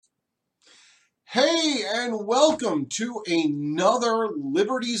Hey, and welcome to another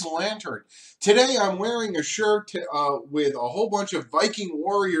Liberty's Lantern. Today I'm wearing a shirt with a whole bunch of Viking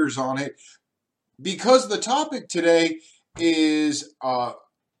warriors on it because the topic today is a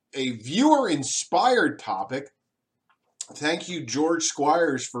viewer-inspired topic. Thank you, George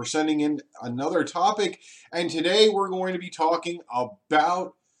Squires, for sending in another topic. And today we're going to be talking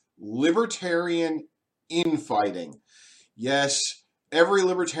about libertarian infighting. Yes, every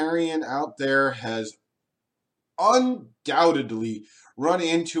libertarian out there has undoubtedly run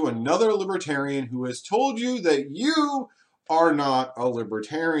into another libertarian who has told you that you are not a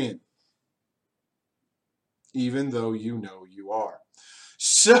libertarian, even though you know you are.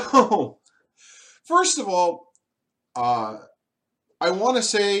 So, first of all, I want to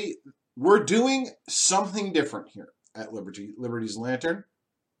say we're doing something different here at Liberty's Lantern.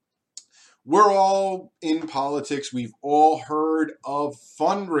 We're all in politics. We've all heard of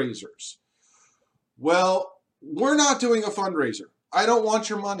fundraisers. Well, we're not doing a fundraiser. I don't want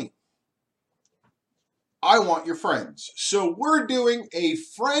your money. I want your friends. So we're doing a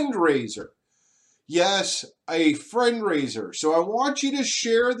friend raiser. Yes, a friend raiser. So I want you to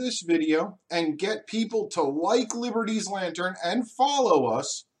share this video and get people to like Liberty's Lantern and follow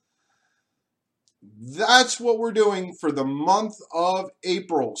us. That's what we're doing for the month of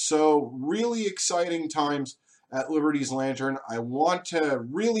April. So really exciting times at Liberty's Lantern. I want to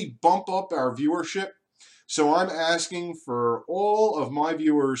really bump up our viewership. So I'm asking for all of my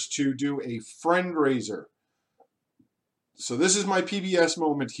viewers to do a friend raiser. So this is my PBS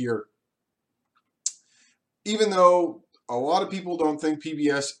moment here. Even though a lot of people don't think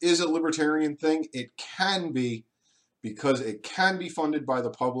PBS is a libertarian thing, it can be because it can be funded by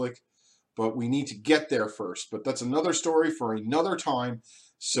the public. But we need to get there first. But that's another story for another time.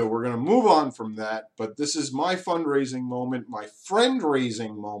 So we're going to move on from that. But this is my fundraising moment, my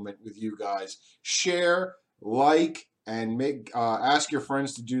friend-raising moment with you guys. Share, like, and ask your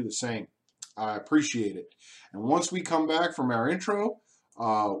friends to do the same. I appreciate it. And once we come back from our intro,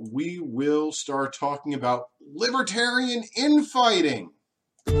 we will start talking about libertarian infighting.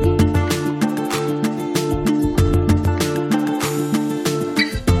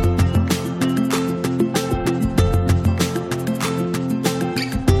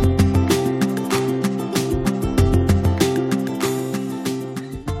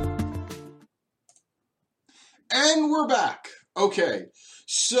 And we're back. Okay,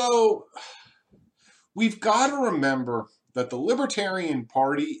 so we've got to remember that the Libertarian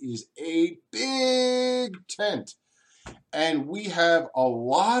Party is a big tent. And we have a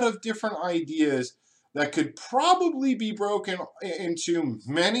lot of different ideas that could probably be broken into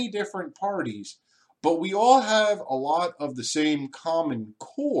many different parties. But we all have a lot of the same common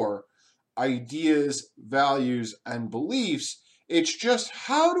core ideas, values, and beliefs. It's just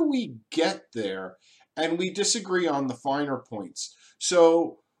how do we get there? And we disagree on the finer points.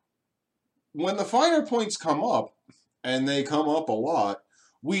 So when the finer points come up, and they come up a lot,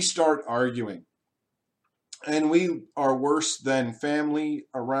 we start arguing. And we are worse than family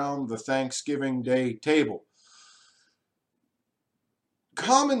around the Thanksgiving Day table.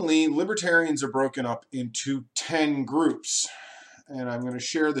 Commonly, libertarians are broken up into 10 groups. And I'm going to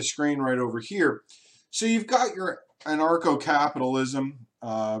share the screen right over here. So you've got your anarcho-capitalism.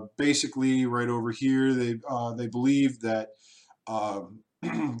 Basically, right over here, they believe that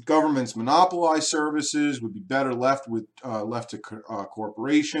governments monopolize services would be better left to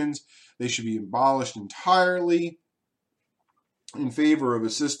corporations. They should be abolished entirely in favor of a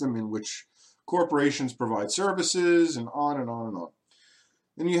system in which corporations provide services, and on and on and on.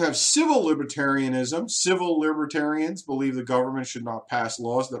 Then you have civil libertarianism. Civil libertarians believe the government should not pass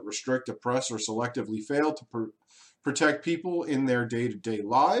laws that restrict, oppress, or selectively fail to protect people in their day-to-day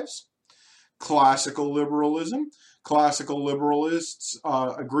lives. Classical liberalism. Classical liberalists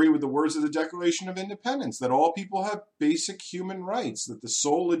agree with the words of the Declaration of Independence, that all people have basic human rights, that the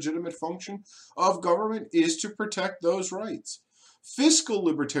sole legitimate function of government is to protect those rights. Fiscal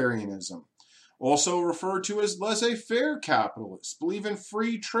libertarianism, also referred to as laissez-faire capitalists, believe in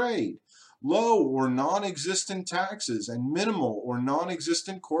free trade, low or non-existent taxes, and minimal or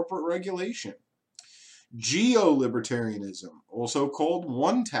non-existent corporate regulation. Geo-libertarianism, also called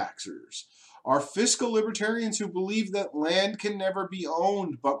one-taxers, are fiscal libertarians who believe that land can never be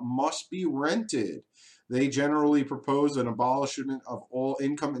owned but must be rented. They generally propose an abolishment of all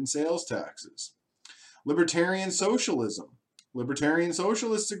income and sales taxes. Libertarian socialism. Libertarian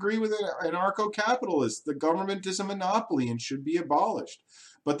socialists agree with anarcho-capitalists. The government is a monopoly and should be abolished.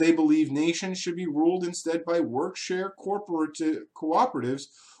 But they believe nations should be ruled instead by work-share cooperatives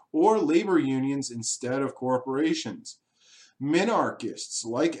or labor unions instead of corporations. Minarchists,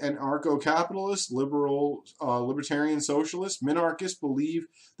 like anarcho-capitalists, libertarian socialists, minarchists believe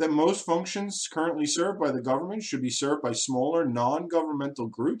that most functions currently served by the government should be served by smaller, non-governmental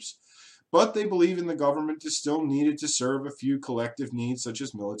groups, but they believe in the government is still needed to serve a few collective needs such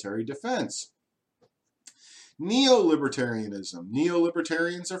as military defense. Neo-libertarianism.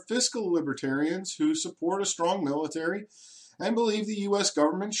 Neo-libertarians are fiscal libertarians who support a strong military and believe the U.S.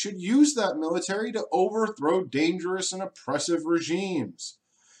 government should use that military to overthrow dangerous and oppressive regimes.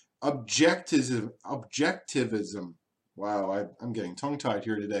 Objectivism. Wow, I'm getting tongue-tied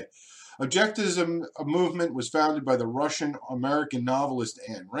here today. Objectivism movement was founded by the Russian-American novelist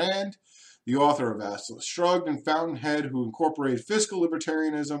Ayn Rand, the author of Atlas Shrugged and Fountainhead, who incorporated fiscal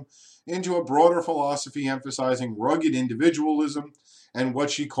libertarianism into a broader philosophy emphasizing rugged individualism and what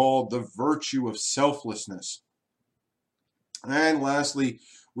she called the virtue of selflessness. And lastly,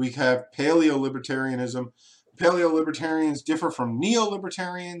 we have paleo-libertarianism. Paleo-libertarians differ from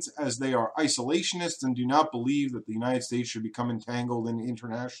neo-libertarians as they are isolationists and do not believe that the United States should become entangled in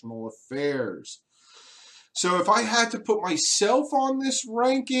international affairs. So if I had to put myself on this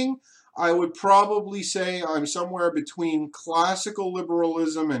ranking, I would probably say I'm somewhere between classical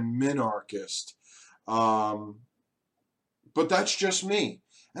liberalism and minarchist. But that's just me.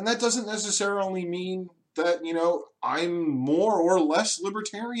 And that doesn't necessarily mean that, I'm more or less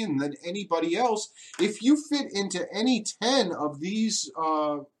libertarian than anybody else. If you fit into any 10 of these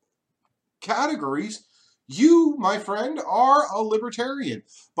categories, you, my friend, are a libertarian.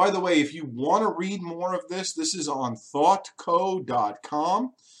 By the way, if you want to read more of this is on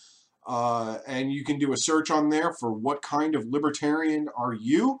thoughtco.com. And you can do a search on there for what kind of libertarian are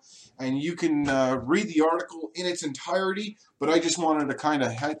you, and you can read the article in its entirety, but I just wanted to kind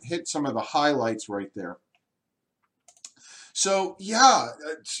of hit some of the highlights right there. So yeah,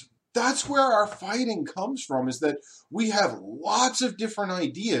 that's where our fighting comes from, is that we have lots of different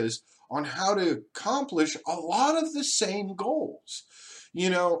ideas on how to accomplish a lot of the same goals.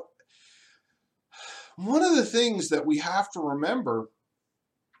 One of the things that we have to remember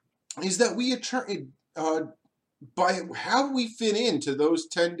is that by how we fit into those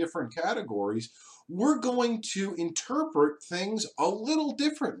 10 different categories, we're going to interpret things a little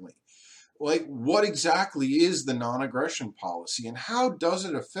differently. Like, what exactly is the non-aggression policy and how does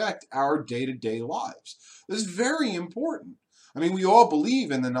it affect our day-to-day lives? This is very important. I mean, we all believe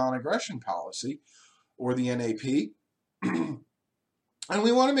in the non-aggression policy, or the NAP, and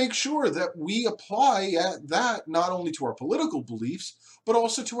we want to make sure that we apply that not only to our political beliefs, but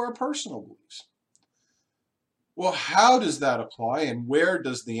also to our personal beliefs. Well, how does that apply, and where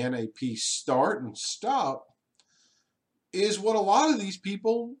does the NAP start and stop, is what a lot of these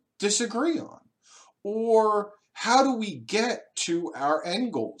people disagree on. Or how do we get to our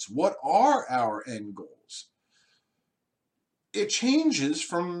end goals? What are our end goals? It changes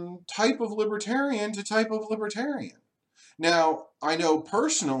from type of libertarian to type of libertarian. Now, I know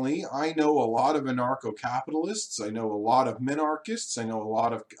personally, I know a lot of anarcho-capitalists, I know a lot of minarchists, I know a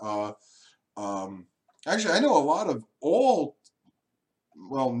lot of, actually I know a lot of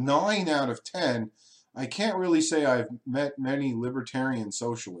 9 out of 10, I can't really say I've met many libertarian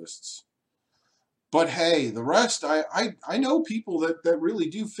socialists. But hey, the rest, I know people that really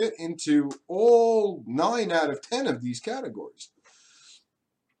do fit into all 9 out of 10 of these categories.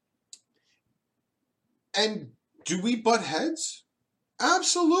 And do we butt heads?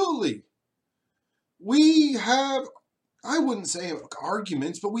 Absolutely. We have, I wouldn't say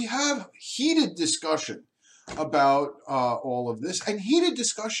arguments, but we have heated discussion about all of this. And heated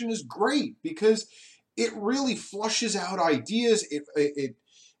discussion is great because it really flushes out ideas.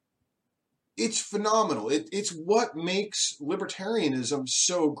 It's phenomenal. It's what makes libertarianism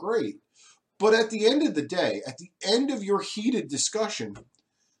so great. But at the end of the day, at the end of your heated discussion,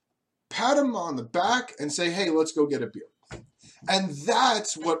 pat them on the back and say, hey, let's go get a beer. And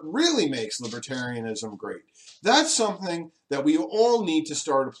that's what really makes libertarianism great. That's something that we all need to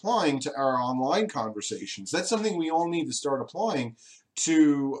start applying to our online conversations. That's something we all need to start applying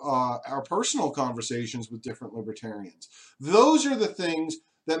to our personal conversations with different libertarians. Those are the things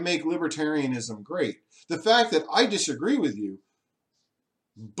that make libertarianism great. The fact that I disagree with you,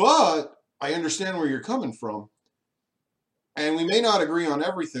 but I understand where you're coming from, and we may not agree on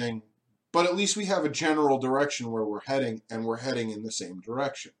everything, but at least we have a general direction where we're heading, and we're heading in the same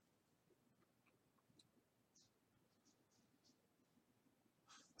direction.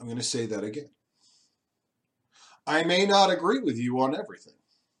 I'm going to say that again. I may not agree with you on everything,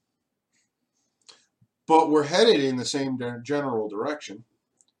 but we're headed in the same general direction.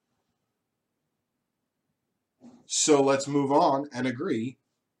 So let's move on and agree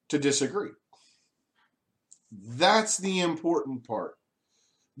to disagree. That's the important part.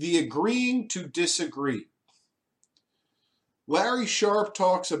 The agreeing to disagree. Larry Sharpe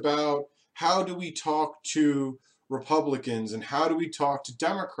talks about how do we talk to Republicans and how do we talk to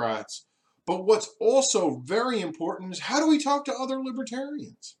Democrats. But what's also very important is how do we talk to other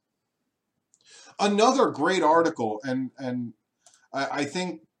libertarians? Another great article, and I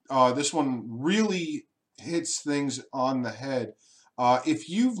think this one really hits things on the head. If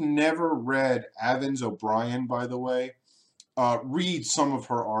you've never read Avens O'Brien, by the way, read some of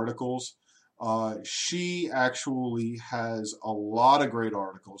her articles. She actually has a lot of great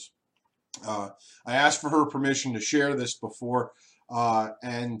articles. I asked for her permission to share this before,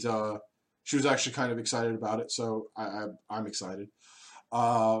 and she was actually kind of excited about it, so I'm excited.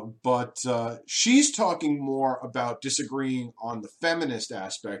 But she's talking more about disagreeing on the feminist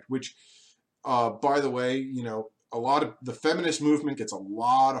aspect, which, by the way, a lot of the feminist movement gets a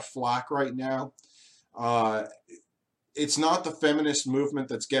lot of flack right now. It's not the feminist movement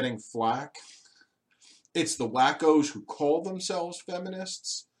that's getting flack. It's the wackos who call themselves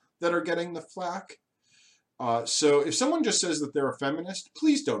feminists that are getting the flack. So if someone just says that they're a feminist,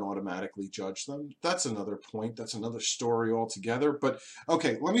 please don't automatically judge them. That's another point. That's another story altogether. But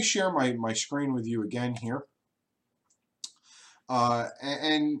okay, let me share my screen with you again here.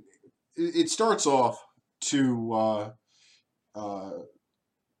 And it starts off to...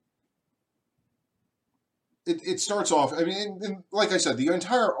 It starts off, I mean, and like I said, the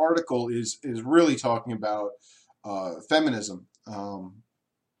entire article is really talking about feminism.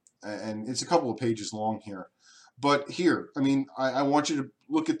 And it's a couple of pages long here. But here, I mean, I want you to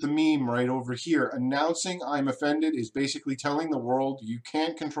look at the meme right over here. Announcing I'm offended is basically telling the world you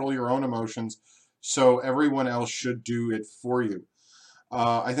can't control your own emotions, so everyone else should do it for you.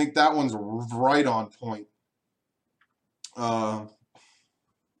 I think that one's right on point.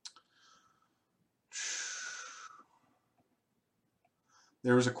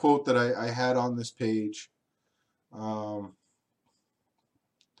 There was a quote that I had on this page.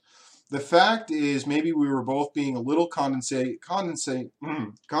 The fact is, maybe we were both being a little condescending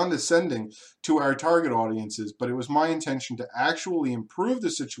to our target audiences, but it was my intention to actually improve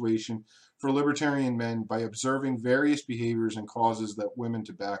the situation for libertarian men by observing various behaviors and causes that women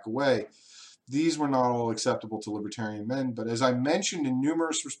to back away. These were not all acceptable to libertarian men, but as I mentioned in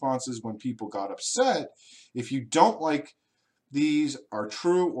numerous responses when people got upset, if you don't like these are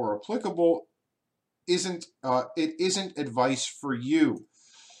true or applicable, it isn't advice for you.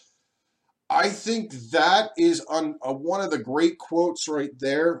 I think that is one of the great quotes right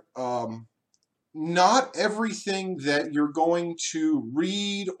there. Not everything that you're going to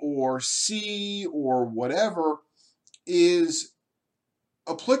read or see or whatever is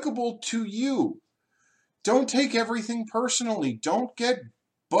applicable to you. Don't take everything personally. Don't get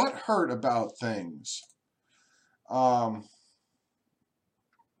butthurt about things. And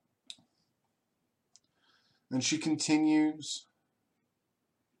she continues.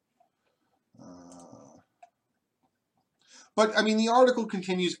 But, I mean, the article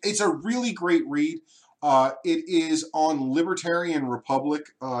continues. It's a really great read. It is on Libertarian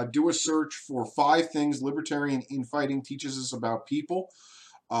Republic. Do a search for 5 things libertarian infighting teaches us about people.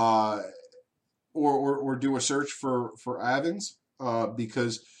 Or do a search for Avens,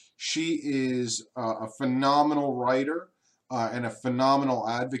 because she is a phenomenal writer and a phenomenal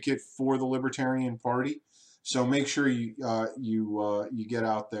advocate for the Libertarian Party. So make sure you get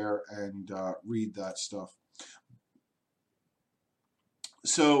out there and read that stuff.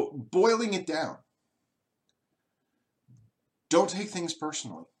 So boiling it down, don't take things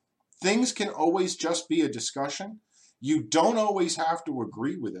personally. Things can always just be a discussion. You don't always have to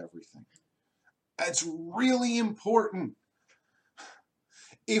agree with everything. That's really important.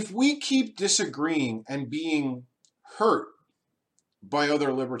 If we keep disagreeing and being hurt by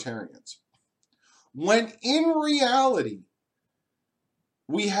other libertarians, when in reality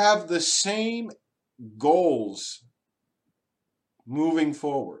we have the same goals moving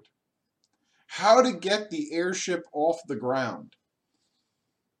forward, how to get the airship off the ground,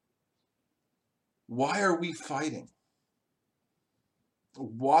 why are we fighting?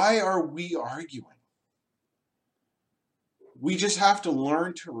 Why are we arguing? We just have to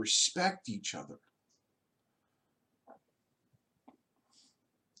learn to respect each other.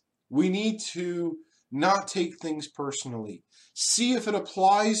 We need to not take things personally. See if it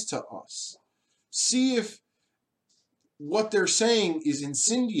applies to us. See if what they're saying is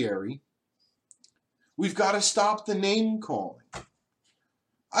incendiary. We've got to stop the name calling.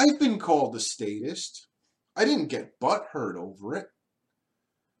 I've been called a statist. I didn't get butthurt over it.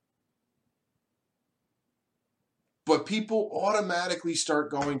 But people automatically start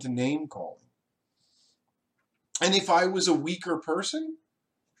going to name calling. And if I was a weaker person,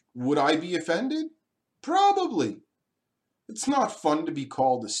 would I be offended? Probably. It's not fun to be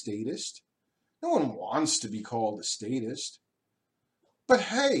called a statist. No one wants to be called a statist. But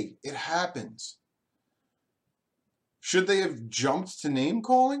hey, it happens. Should they have jumped to name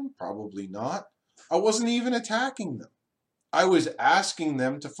calling? Probably not. I wasn't even attacking them. I was asking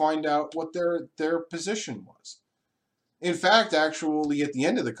them to find out what their position was. In fact, actually, at the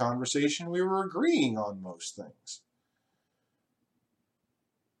end of the conversation, we were agreeing on most things.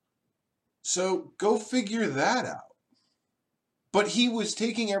 So go figure that out. But he was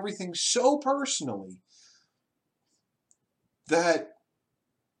taking everything so personally that,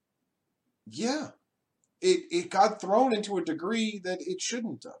 yeah, it got thrown into a degree that it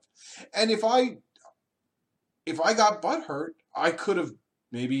shouldn't have. And if I got butthurt, I could have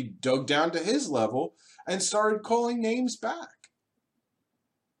maybe dug down to his level and started calling names back.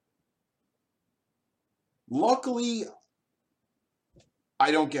 Luckily,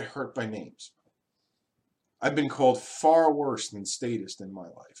 I don't get hurt by names. I've been called far worse than statist in my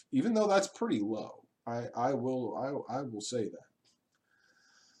life, even though that's pretty low. I will say that.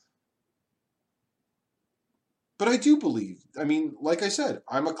 But I do believe, like I said,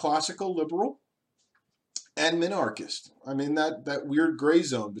 I'm a classical liberal and minarchist. I'm in that weird gray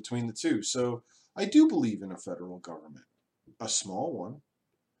zone between the two. So I do believe in a federal government, a small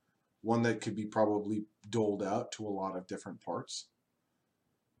one that could be probably doled out to a lot of different parts.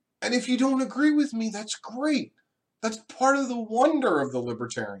 And if you don't agree with me, that's great. That's part of the wonder of the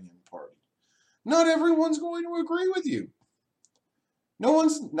Libertarian Party. Not everyone's going to agree with you.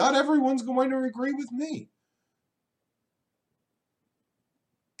 Not everyone's going to agree with me.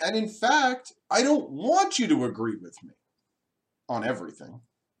 And in fact, I don't want you to agree with me on everything.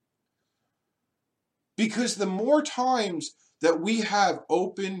 Because the more times that we have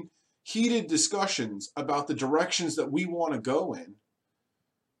open, heated discussions about the directions that we want to go in,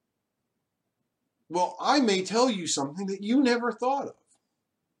 well, I may tell you something that you never thought of.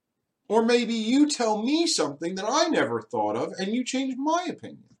 Or maybe you tell me something that I never thought of and you change my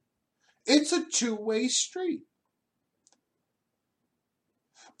opinion. It's a two-way street.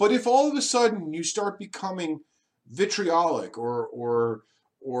 But if all of a sudden you start becoming vitriolic or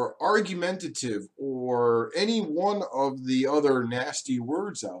argumentative or any one of the other nasty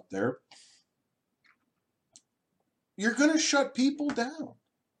words out there, you're going to shut people down.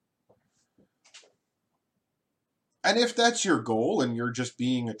 And if that's your goal and you're just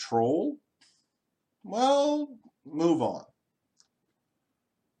being a troll, well, move on.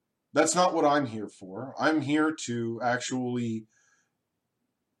 That's not what I'm here for. I'm here to actually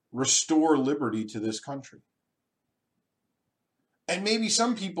restore liberty to this country. And maybe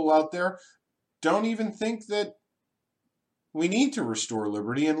some people out there don't even think that we need to restore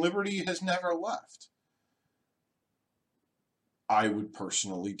liberty, and liberty has never left. I would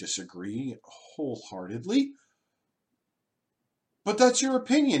personally disagree wholeheartedly. But that's your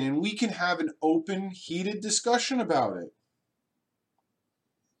opinion, and we can have an open, heated discussion about it.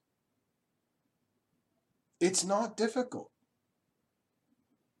 It's not difficult.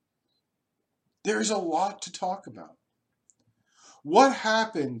 There's a lot to talk about. What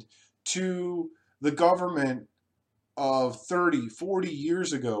happened to the government of 30, 40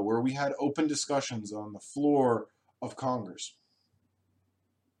 years ago where we had open discussions on the floor of Congress?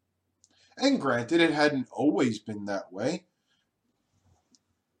 And granted, it hadn't always been that way.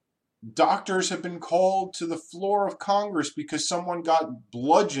 Doctors have been called to the floor of Congress because someone got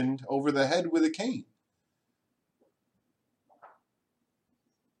bludgeoned over the head with a cane.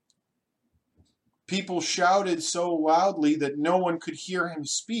 People shouted so loudly that no one could hear him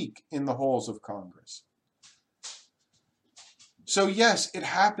speak in the halls of Congress. So yes, it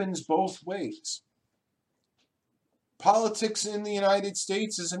happens both ways. Politics in the United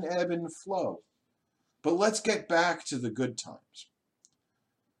States is an ebb and flow. But let's get back to the good times.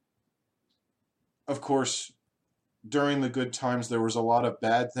 Of course, during the good times, there was a lot of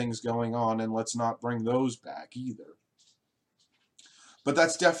bad things going on, and let's not bring those back either. But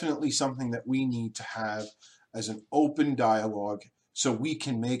that's definitely something that we need to have as an open dialogue so we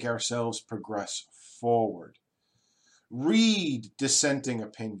can make ourselves progress forward. Read dissenting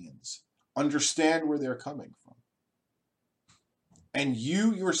opinions. Understand where they're coming from. And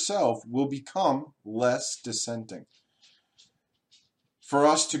you yourself will become less dissenting. For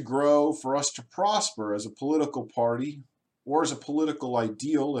us to grow, for us to prosper as a political party, or as a political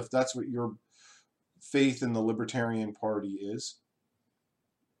ideal, if that's what your faith in the Libertarian Party is,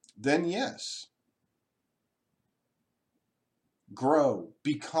 then yes, grow,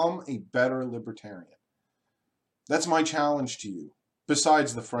 become a better libertarian. That's my challenge to you,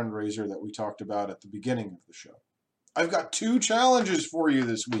 besides the fundraiser that we talked about at the beginning of the show. I've got 2 challenges for you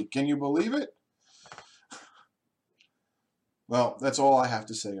this week. Can you believe it? Well, that's all I have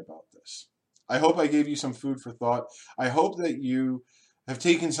to say about this. I hope I gave you some food for thought. I hope that you have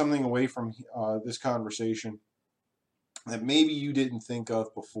taken something away from this conversation that maybe you didn't think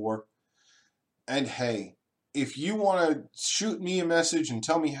of before. And hey, if you want to shoot me a message and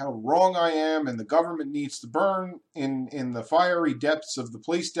tell me how wrong I am and the government needs to burn in the fiery depths of the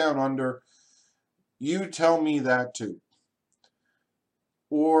place down under, you tell me that too.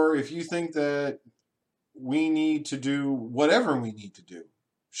 Or if you think that we need to do whatever we need to do,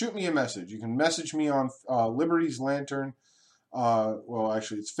 shoot me a message. You can message me on Liberty's Lantern. Well,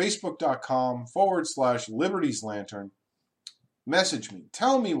 actually, it's facebook.com/Liberty's Lantern. Message me.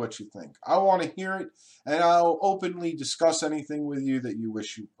 Tell me what you think. I want to hear it, and I'll openly discuss anything with you that you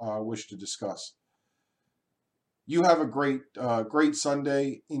wish to discuss. You have a great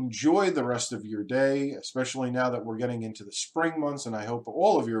Sunday. Enjoy the rest of your day, especially now that we're getting into the spring months, and I hope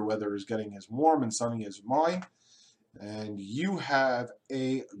all of your weather is getting as warm and sunny as mine. And you have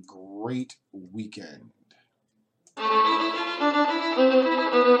a great weekend.